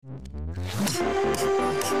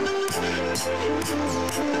Thanks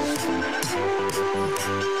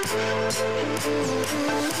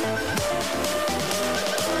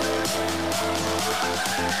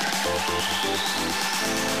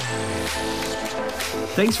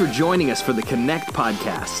for joining us for the Connect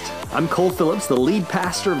podcast. I'm Cole Phillips, the lead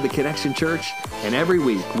pastor of the Connection Church, and every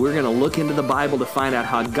week we're going to look into the Bible to find out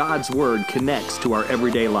how God's Word connects to our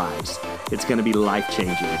everyday lives. It's going to be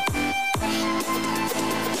life-changing.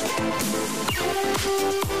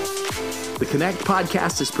 The Connect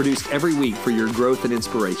podcast is produced every week for your growth and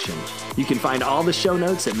inspiration. You can find all the show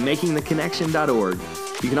notes at makingtheconnection.org.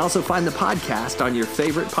 You can also find the podcast on your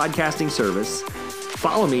favorite podcasting service.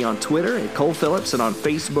 Follow me on Twitter at Cole Phillips and on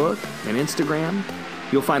Facebook and Instagram.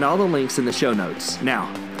 You'll find all the links in the show notes.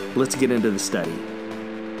 Now, let's get into the study.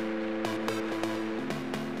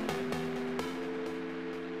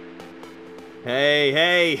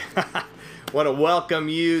 Hey. Want to welcome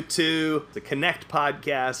you to the Connect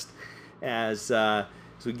podcast as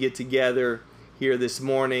we get together here this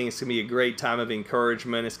morning. It's going to be a great time of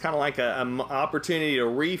encouragement. It's kind of like an opportunity to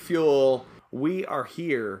refuel. We are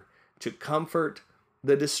here to comfort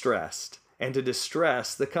the distressed and to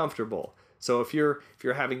distress the comfortable. So if you're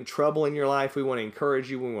having trouble in your life, we want to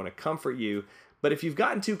encourage you, we want to comfort you. But if you've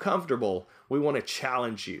gotten too comfortable, we want to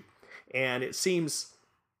challenge you. And it seems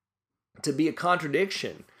to be a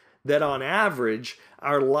contradiction that on average,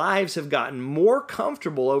 our lives have gotten more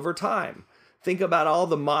comfortable over time. Think about all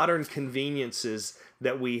the modern conveniences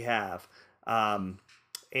that we have. And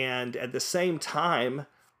at the same time,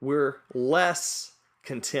 we're less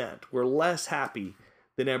content. We're less happy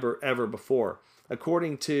than ever before.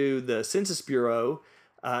 According to the Census Bureau,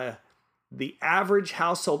 the average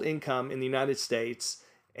household income in the United States,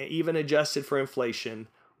 even adjusted for inflation,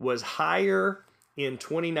 was higher in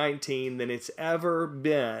 2019 than it's ever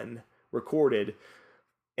been recorded.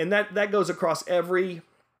 And that goes across every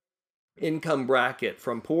income bracket,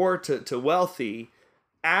 from poor to wealthy.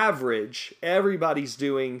 Average, everybody's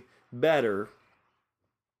doing better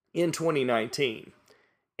in 2019.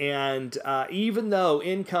 And even though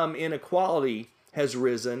income inequality has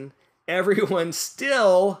risen, everyone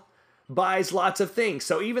still buys lots of things.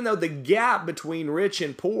 So even though the gap between rich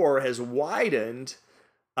and poor has widened,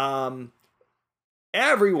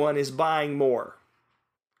 everyone is buying more.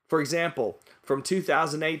 For example, from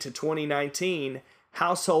 2008 to 2019,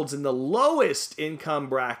 households in the lowest income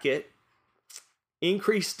bracket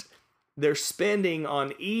increased their spending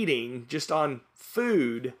on eating, just on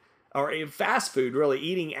food, or fast food, really,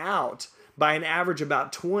 eating out, by an average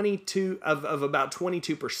about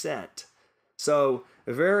 22%. So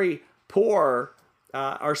very poor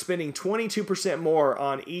are spending 22% more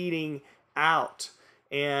on eating out.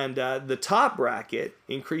 And the top bracket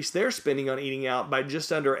increased their spending on eating out by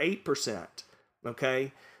just under 8%.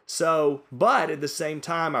 Okay? So, but at the same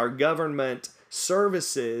time, our government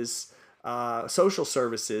services, social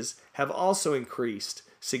services, have also increased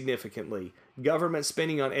significantly. Government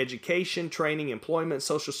spending on education, training, employment,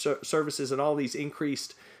 social services, and all these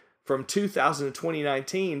increased from 2000 to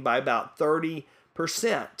 2019 by about 30%.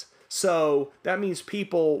 So that means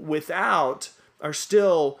people without are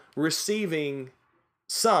still receiving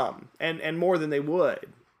some and more than they would.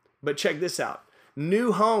 But check this out.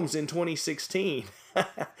 New homes in 2016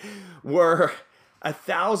 were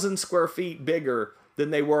 1,000 square feet bigger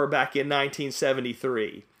than they were back in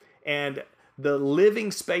 1973. And the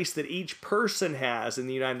living space that each person has in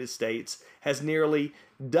the United States has nearly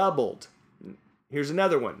doubled. Here's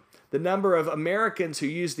another one. The number of Americans who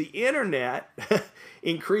use the internet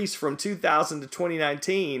increased from 2000 to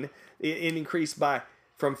 2019. It increased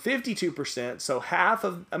from 52%. So half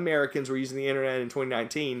of Americans were using the internet in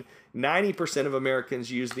 2019. 90% of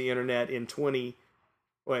Americans used the internet in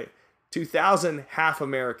 2000, half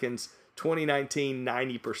Americans, 2019,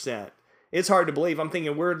 90%. It's hard to believe. I'm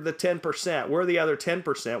thinking, we're the 10%. We're the other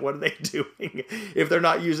 10%. What are they doing if they're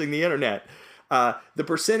not using the internet? The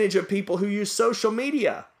percentage of people who use social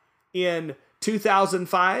media in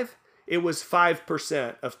 2005, it was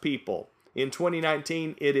 5% of people. In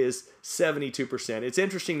 2019, it is 72%. It's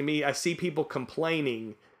interesting to me. I see people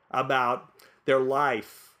complaining about their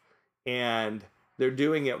life, and they're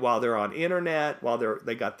doing it while they're on internet, while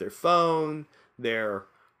they got their phone, they're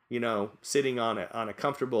sitting on a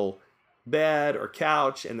comfortable bed or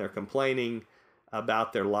couch, and they're complaining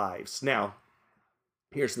about their lives. Now,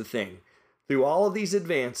 here's the thing. Through all of these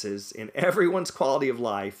advances in everyone's quality of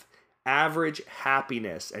life, average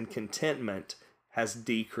happiness and contentment has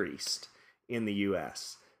decreased in the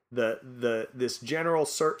U.S. This general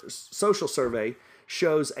social survey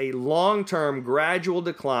shows a long-term gradual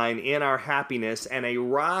decline in our happiness and a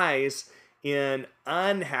rise in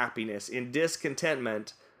unhappiness, in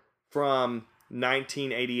discontentment from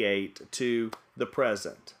 1988 to the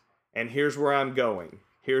present. And here's where I'm going.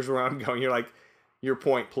 Here's where I'm going. You're like, your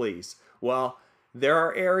point, please. Well, there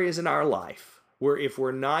are areas in our life where if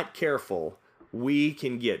we're not careful, we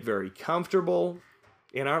can get very comfortable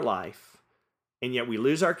in our life, and yet we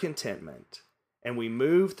lose our contentment, and we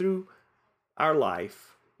move through our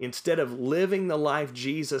life instead of living the life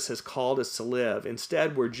Jesus has called us to live.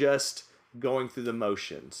 Instead, we're just going through the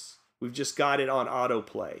motions. We've just got it on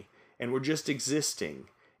autoplay, and we're just existing,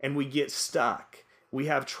 and we get stuck. We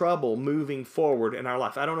have trouble moving forward in our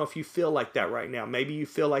life. I don't know if you feel like that right now. Maybe you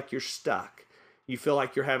feel like you're stuck. You feel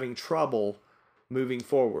like you're having trouble moving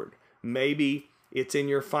forward. Maybe it's in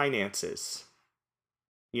your finances.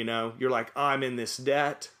 You know, you're like, oh, I'm in this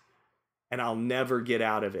debt and I'll never get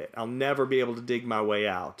out of it. I'll never be able to dig my way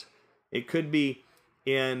out. It could be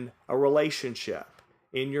in a relationship,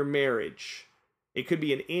 in your marriage. It could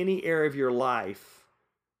be in any area of your life.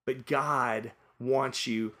 But God wants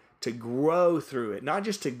you to grow through it, not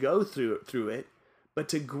just to go through it, but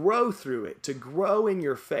to grow through it, to grow in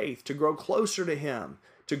your faith, to grow closer to Him,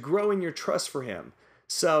 to grow in your trust for Him.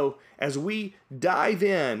 So as we dive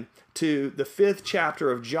in to the 5th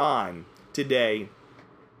chapter of John today,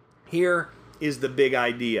 here is the big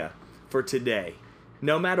idea for today.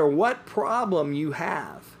 No matter what problem you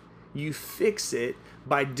have, you fix it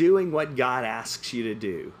by doing what God asks you to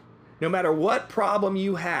do. No matter what problem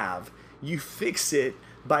you have, you fix it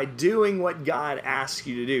by doing what God asks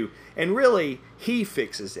you to do. And really, He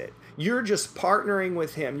fixes it. You're just partnering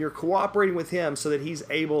with Him. You're cooperating with Him so that He's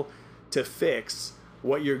able to fix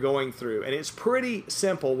what you're going through. And it's pretty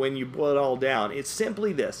simple when you boil it all down. It's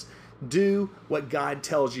simply this: do what God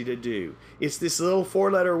tells you to do. It's this little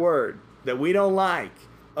 4-letter word that we don't like.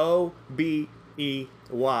 O-B-E-Y.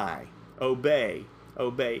 Obey.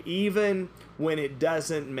 Obey. Even when it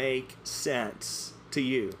doesn't make sense to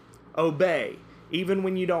you. Obey. Even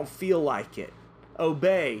when you don't feel like it.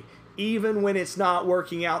 Obey. Even when it's not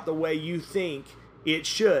working out the way you think it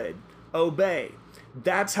should. Obey.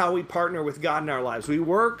 That's how we partner with God in our lives. We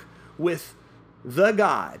work with the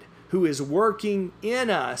God who is working in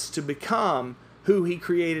us to become who He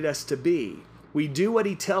created us to be. We do what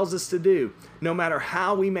He tells us to do, no matter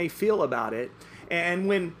how we may feel about it. And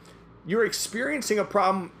when you're experiencing a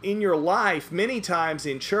problem in your life, many times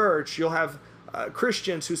in church, you'll have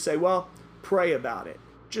Christians who say, well, pray about it.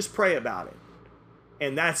 Just pray about it.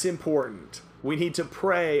 And that's important. We need to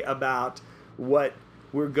pray about what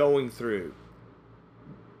we're going through.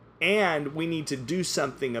 And we need to do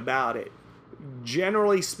something about it.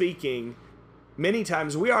 Generally speaking, many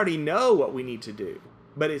times we already know what we need to do,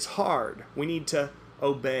 but it's hard. We need to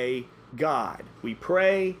obey God. We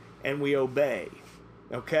pray and we obey.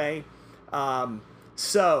 Okay?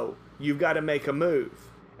 So you've got to make a move.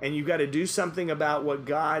 And you've got to do something about what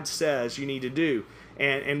God says you need to do.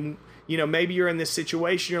 And you know, maybe you're in this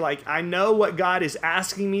situation, you're like, I know what God is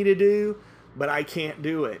asking me to do, but I can't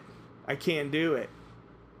do it. I can't do it.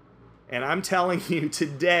 And I'm telling you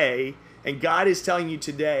today, and God is telling you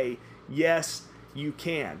today, yes, you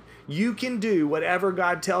can. You can do whatever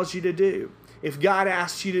God tells you to do. If God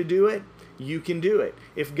asks you to do it, you can do it.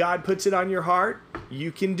 If God puts it on your heart,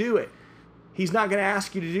 you can do it. He's not going to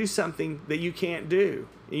ask you to do something that you can't do.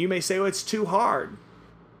 And you may say, well, it's too hard.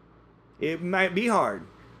 It might be hard,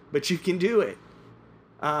 but you can do it.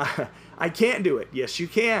 I can't do it. Yes, you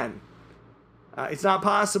can. It's not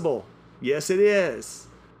possible. Yes, it is.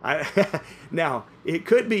 Now, it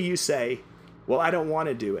could be you say, well, I don't want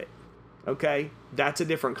to do it. Okay? That's a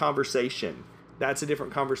different conversation. That's a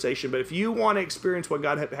different conversation. But if you want to experience what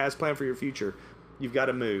God has planned for your future, you've got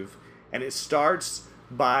to move. And it starts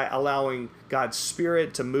by allowing God's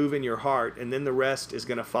Spirit to move in your heart, and then the rest is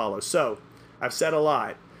going to follow. So, I've said a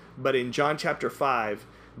lot, but in John chapter 5,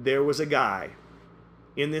 there was a guy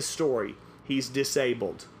in this story. He's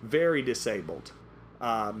disabled, very disabled.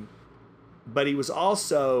 But he was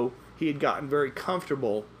also, he had gotten very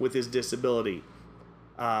comfortable with his disability.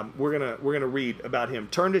 We're gonna read about him.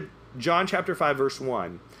 Turn to John chapter 5, verse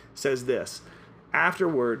 1. It says this: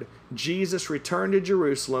 Afterward, Jesus returned to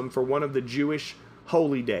Jerusalem for one of the Jewish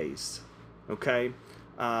holy days. Okay?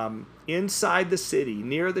 Inside the city,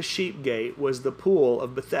 near the sheep gate, was the pool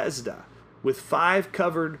of Bethesda, with 5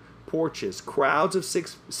 covered porches. Crowds of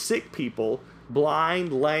sick people,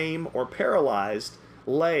 blind, lame, or paralyzed,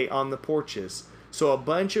 lay on the porches. So a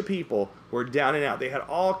bunch of people were down and out. They had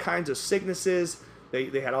all kinds of sicknesses.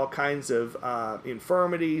 They had all kinds of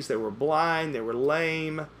infirmities. They were blind. They were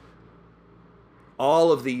lame.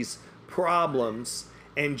 All of these problems.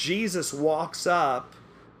 And Jesus walks up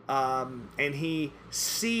and he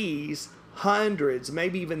sees hundreds,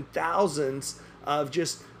 maybe even thousands of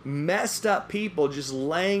just messed up people just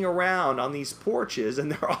laying around on these porches,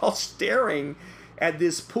 and they're all staring at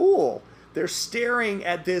this pool. They're staring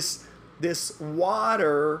at this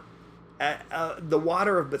water, the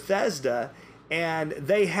water of Bethesda, and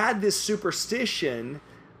they had this superstition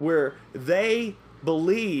where they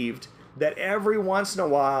believed that every once in a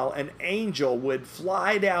while an angel would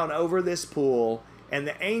fly down over this pool, and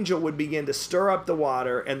the angel would begin to stir up the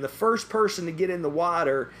water, and the first person to get in the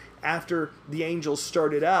water after the angel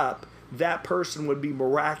stirred it up, that person would be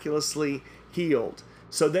miraculously healed.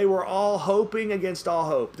 So they were all hoping against all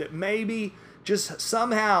hope that maybe just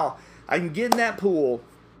somehow I can get in that pool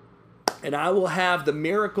and I will have the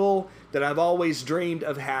miracle that I've always dreamed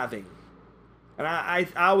of having. And I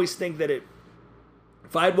always think that if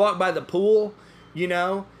I'd walk by the pool,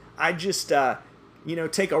 I'd just,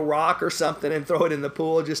 take a rock or something and throw it in the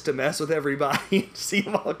pool just to mess with everybody and see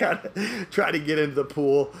them all kind of try to get into the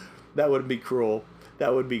pool. That would be cruel.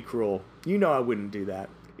 That would be cruel. I wouldn't do that.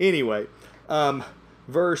 Anyway,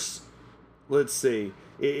 let's see.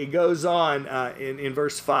 It goes on in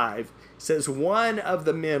verse 5. It says, one of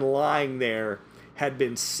the men lying there had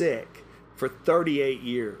been sick for 38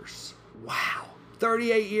 years. Wow,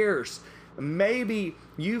 38 years. Maybe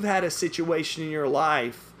you've had a situation in your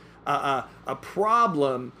life, a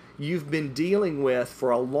problem you've been dealing with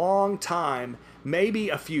for a long time, maybe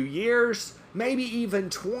a few years, maybe even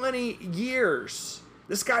 20 years.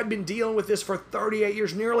 This guy had been dealing with this for 38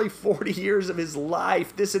 years, nearly 40 years of his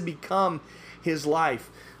life. This had become his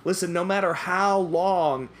life. Listen, no matter how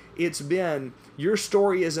long it's been, your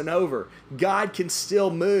story isn't over. God can still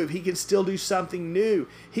move. He can still do something new.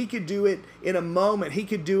 He could do it in a moment. He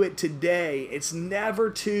could do it today. It's never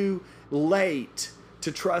too late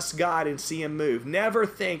to trust God and see Him move. Never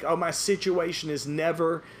think, oh, my situation is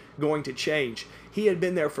never going to change. He had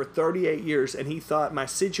been there for 38 years and he thought, my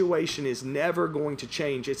situation is never going to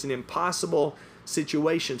change. It's an impossible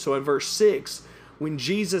situation. So in verse 6, when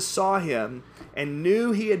Jesus saw him and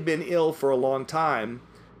knew he had been ill for a long time,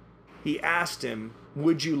 he asked him,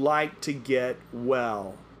 would you like to get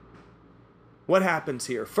well? What happens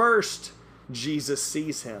here? First, Jesus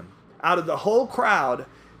sees him. Out of the whole crowd,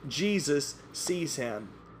 Jesus sees him.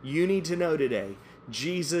 You need to know today,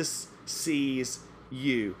 Jesus sees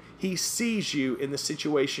you. He sees you in the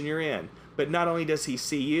situation you're in. But not only does he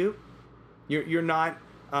see you, you're not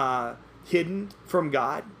hidden from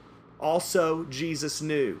God. Also, Jesus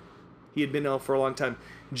knew. He had been ill for a long time.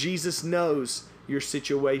 Jesus knows your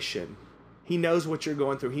situation. He knows what you're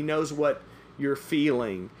going through. He knows what you're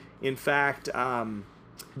feeling. In fact,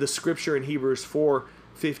 the scripture in Hebrews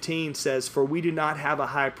 4:15 says, for we do not have a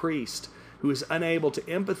high priest who is unable to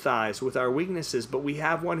empathize with our weaknesses, but we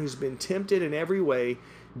have one who's been tempted in every way,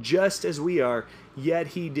 just as we are, yet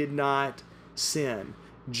he did not sin.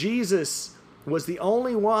 Jesus was the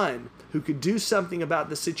only one who could do something about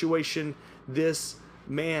the situation this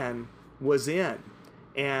man was in.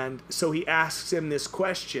 And so he asks him this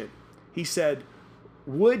question. He said,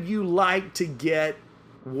 would you like to get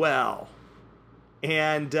well?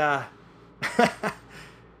 And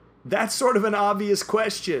that's sort of an obvious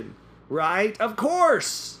question, right? Of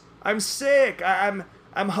course, I'm sick. I'm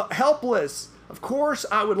helpless. Of course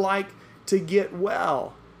I would like to get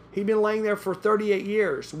well. He'd been laying there for 38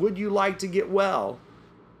 years. Would you like to get well?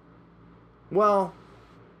 Well,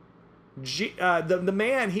 the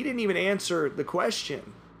man, he didn't even answer the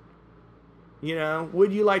question.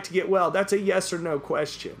 Would you like to get well? That's a yes or no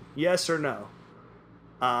question. Yes or no.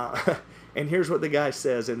 And here's what the guy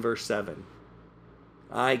says in verse 7.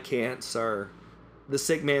 I can't, sir. The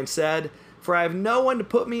sick man said, for I have no one to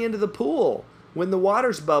put me into the pool when the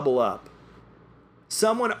waters bubble up.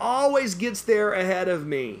 Someone always gets there ahead of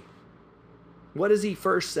me. What does he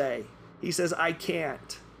first say? He says, I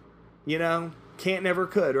can't. Can't never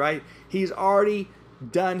could, right? He's already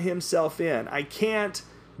done himself in. I can't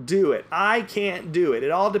do it. I can't do it.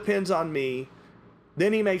 It all depends on me.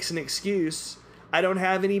 Then he makes an excuse. I don't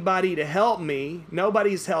have anybody to help me.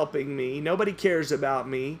 Nobody's helping me. Nobody cares about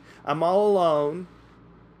me. I'm all alone.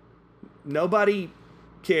 Nobody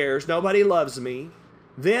cares. Nobody loves me.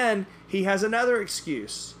 Then he has another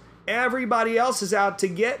excuse. Everybody else is out to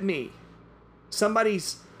get me.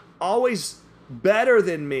 Somebody's always better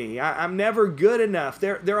than me. I'm never good enough.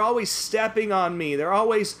 They're always stepping on me. They're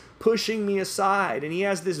always pushing me aside. And he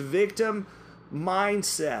has this victim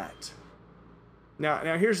mindset.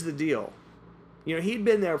 Now here's the deal. He'd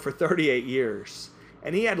been there for 38 years,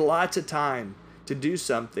 and he had lots of time to do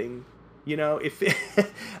something.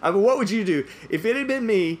 What would you do? If it had been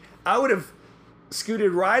me, I would have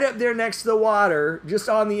scooted right up there next to the water, just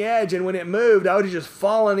on the edge, and when it moved, I would have just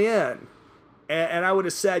fallen in. And I would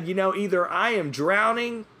have said, either I am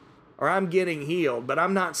drowning or I'm getting healed, but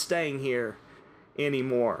I'm not staying here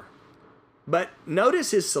anymore. But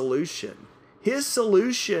notice his solution. His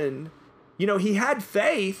solution, he had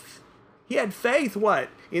faith. He had faith, what?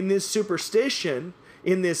 In this superstition,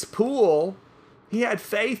 in this pool. He had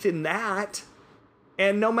faith in that.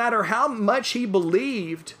 And no matter how much he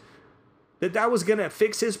believed that was going to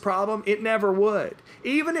fix his problem, it never would.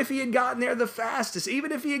 Even if he had gotten there the fastest,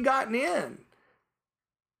 even if he had gotten in.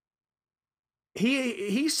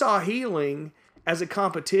 He saw healing as a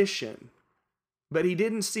competition, but he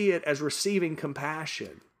didn't see it as receiving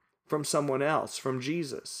compassion from someone else, from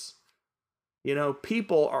Jesus.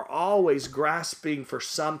 People are always grasping for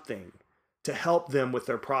something to help them with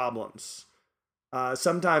their problems.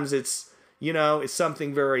 Sometimes it's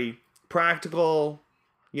something very practical.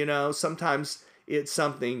 Sometimes it's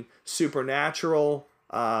something supernatural.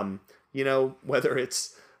 Whether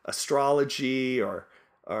it's astrology or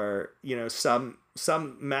some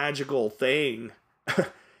magical thing.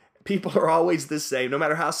 People are always the same. No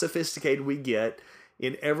matter how sophisticated we get,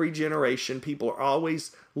 in every generation, people are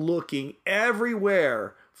always looking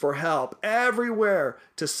everywhere for help, everywhere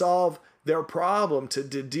to solve their problem, to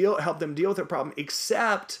help them deal with their problem,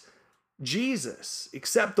 except Jesus,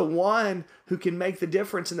 except the one who can make the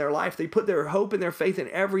difference in their life. They put their hope and their faith in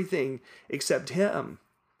everything except him.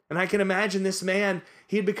 And I can imagine this man,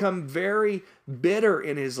 he had become very bitter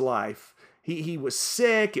in his life. He was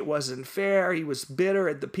sick. It wasn't fair. He was bitter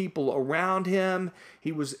at the people around him.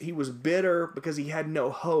 He was bitter because he had no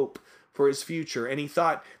hope for his future. And he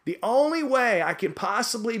thought, the only way I can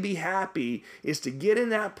possibly be happy is to get in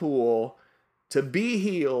that pool, to be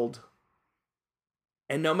healed.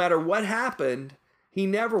 And no matter what happened, he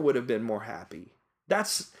never would have been more happy.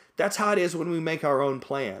 That's how it is when we make our own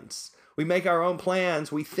plans. We make our own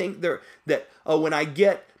plans. We think that when I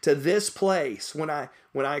get to this place, when I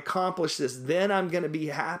accomplish this, then I'm going to be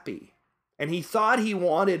happy. And he thought he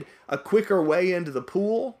wanted a quicker way into the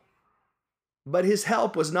pool, but his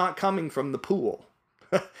help was not coming from the pool.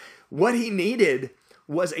 What he needed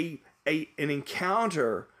was an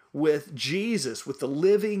encounter with Jesus, with the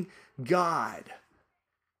living God.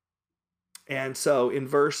 And so in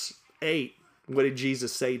verse 8, what did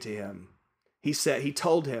Jesus say to him? He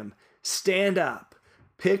told him, stand up,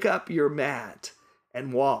 pick up your mat,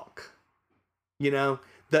 and walk.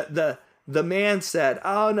 The man said,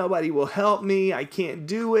 oh, nobody will help me. I can't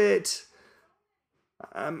do it.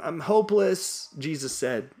 I'm hopeless. Jesus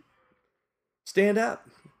said, stand up,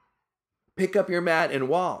 pick up your mat, and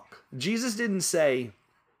walk. Jesus didn't say,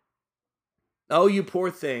 oh, you poor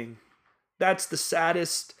thing. That's the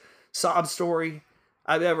saddest sob story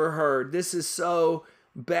I've ever heard. This is so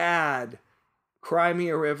bad. Cry me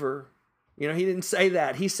a river. He didn't say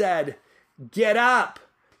that. He said, get up,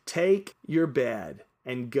 take your bed,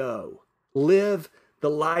 and go. Live the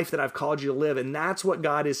life that I've called you to live. And that's what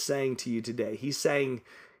God is saying to you today. He's saying,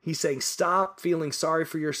 stop feeling sorry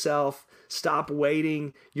for yourself. Stop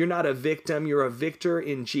waiting. You're not a victim. You're a victor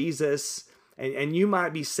in Jesus. And you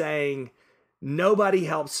might be saying, nobody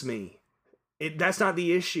helps me. That's not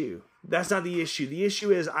the issue. That's not the issue. The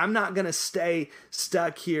issue is I'm not going to stay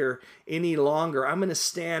stuck here any longer. I'm going to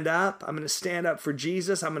stand up. I'm going to stand up for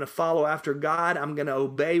Jesus. I'm going to follow after God. I'm going to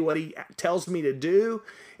obey what he tells me to do.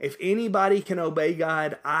 If anybody can obey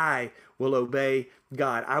God, I will obey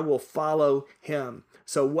God. I will follow him.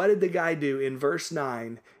 So what did the guy do? In verse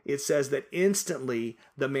 9, it says that instantly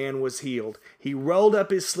the man was healed. He rolled up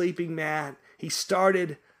his sleeping mat. He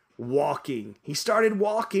started walking.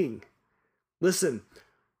 Listen,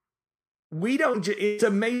 it's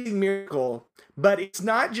an amazing miracle, but it's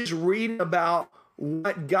not just reading about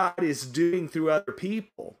what God is doing through other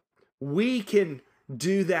people. We can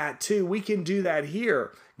do that too. We can do that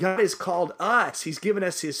here. God has called us. He's given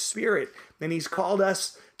us his spirit, and he's called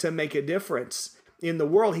us to make a difference in the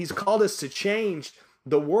world. He's called us to change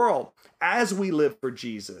the world as we live for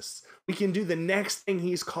Jesus. We can do the next thing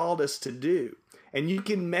he's called us to do, and you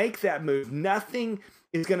can make that move. Nothing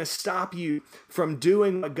is going to stop you from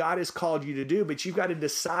doing what God has called you to do, but you've got to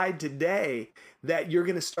decide today that you're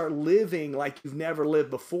going to start living like you've never lived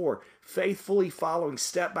before, faithfully following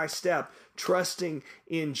step by step, trusting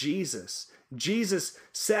in Jesus. Jesus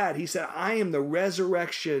said, I am the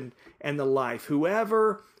resurrection and the life.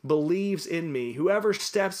 Whoever believes in me, whoever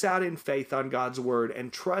steps out in faith on God's word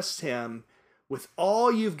and trusts him with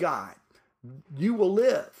all you've got, you will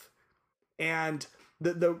live. And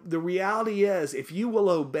the reality is, if you will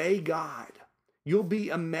obey God, you'll be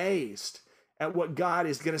amazed at what God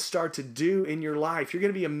is going to start to do in your life. You're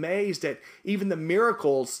going to be amazed at even the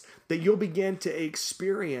miracles that you'll begin to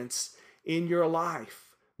experience in your life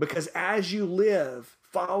Because as you live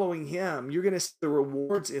following him, you're going to see the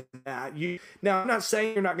rewards in that. Now, I'm not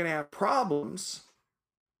saying you're not going to have problems.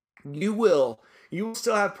 You will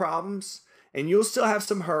still have problems, and you'll still have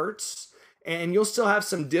some hurts, and you'll still have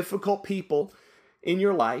some difficult people in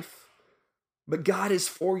your life. But God is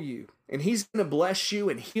for you, and he's going to bless you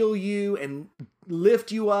and heal you and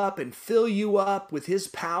lift you up and fill you up with his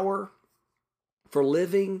power for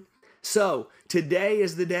living. So today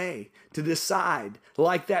is the day to decide,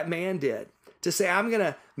 like that man did, to say, I'm going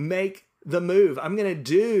to make the move. I'm going to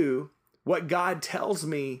do what God tells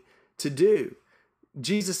me to do.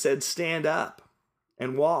 Jesus said, stand up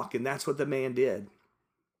and walk, and that's what the man did.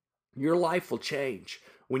 Your life will change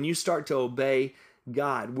when you start to obey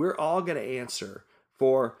God. We're all going to answer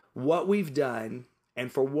for what we've done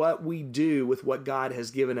and for what we do with what God has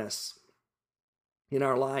given us in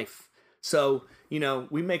our life. So,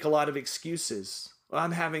 we make a lot of excuses. Well,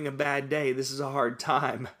 I'm having a bad day. This is a hard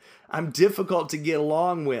time. I'm difficult to get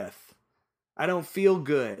along with. I don't feel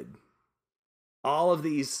good. All of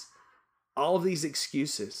these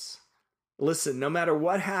excuses. Listen, no matter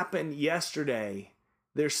what happened yesterday,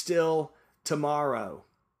 there's still tomorrow.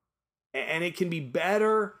 And it can be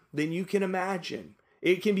better than you can imagine.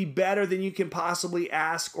 It can be better than you can possibly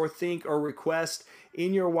ask or think or request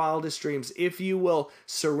in your wildest dreams if you will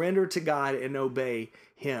surrender to God and obey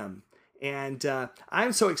him. And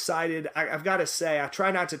I'm so excited. I've got to say, I try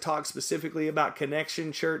not to talk specifically about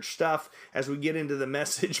Connection Church stuff as we get into the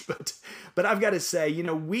message, but I've got to say,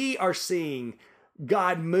 we are seeing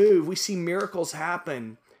God move. We see miracles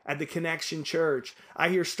happen at the Connection Church. I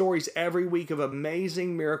hear stories every week of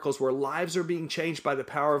amazing miracles where lives are being changed by the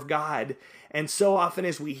power of God. And so often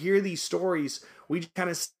as we hear these stories, we just kind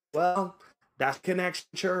of say, well, that's Connection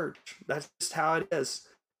Church. That's just how it is.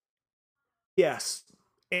 Yes,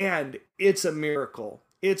 and it's a miracle.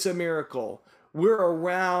 It's a miracle. We're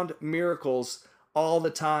around miracles all the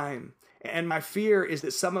time. And my fear is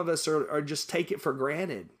that some of us are just take it for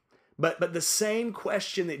granted. But the same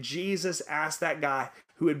question that Jesus asked that guy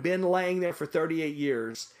who had been laying there for 38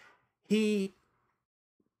 years,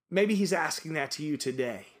 maybe he's asking that to you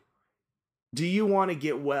today. Do you want to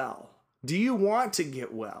get well? Do you want to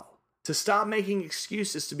get well? To stop making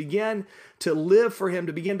excuses, to begin to live for him,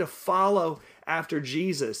 to begin to follow after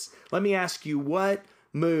Jesus. Let me ask you, what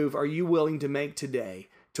move are you willing to make today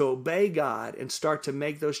to obey God and start to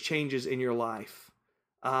make those changes in your life?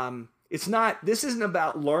 This isn't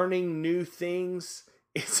about learning new things.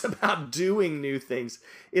 It's about doing new things.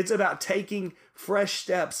 It's about taking fresh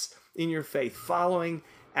steps in your faith, following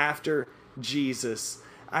after Jesus.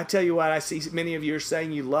 I tell you what, I see many of you are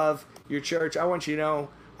saying you love your church. I want you to know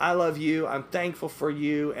I love you. I'm thankful for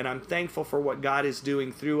you, and I'm thankful for what God is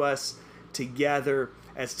doing through us together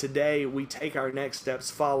as today we take our next steps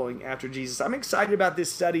following after Jesus. I'm excited about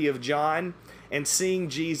this study of John and seeing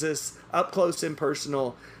Jesus up close and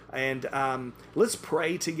personal. And let's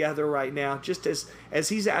pray together right now, just as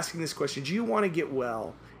he's asking this question. Do you want to get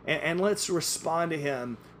well? And let's respond to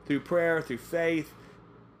him through prayer, through faith,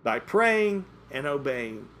 by praying and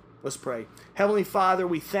obeying. Let's pray. Heavenly Father,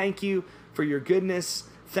 we thank you for your goodness.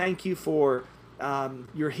 Thank you for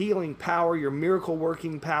your healing power, your miracle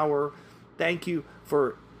working power. Thank you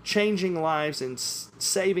for changing lives and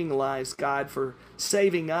saving lives, God, for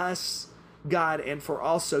saving us, God, and for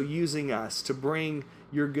also using us to bring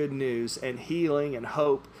your good news and healing and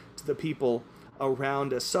hope to the people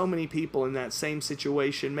around us. So many people in that same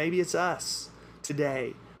situation. Maybe it's us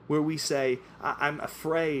today where we say, I'm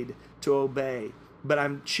afraid to obey, but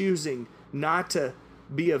I'm choosing not to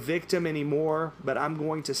be a victim anymore, but I'm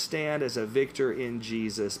going to stand as a victor in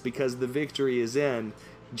Jesus because the victory is in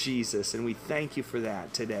Jesus. And we thank you for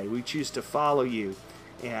that today. We choose to follow you,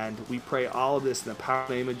 and we pray all of this in the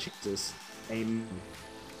powerful name of Jesus. Amen.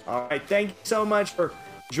 All right, thank you so much for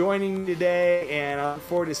joining me today, and I look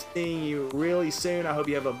forward to seeing you really soon. I hope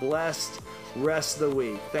you have a blessed rest of the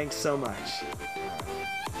week. Thanks so much.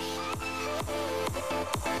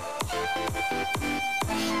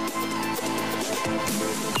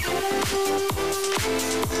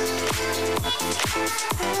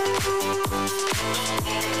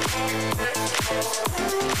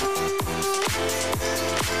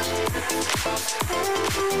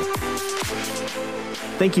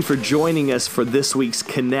 Thank you for joining us for this week's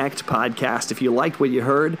Connect podcast. If you liked what you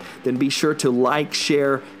heard, then be sure to like,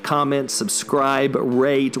 share, comment, subscribe,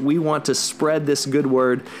 rate. We want to spread this good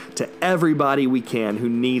word to everybody we can who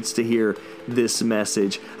needs to hear this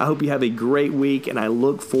message. I hope you have a great week, and I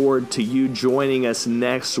look forward to you joining us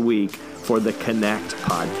next week for the Connect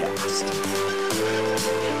podcast.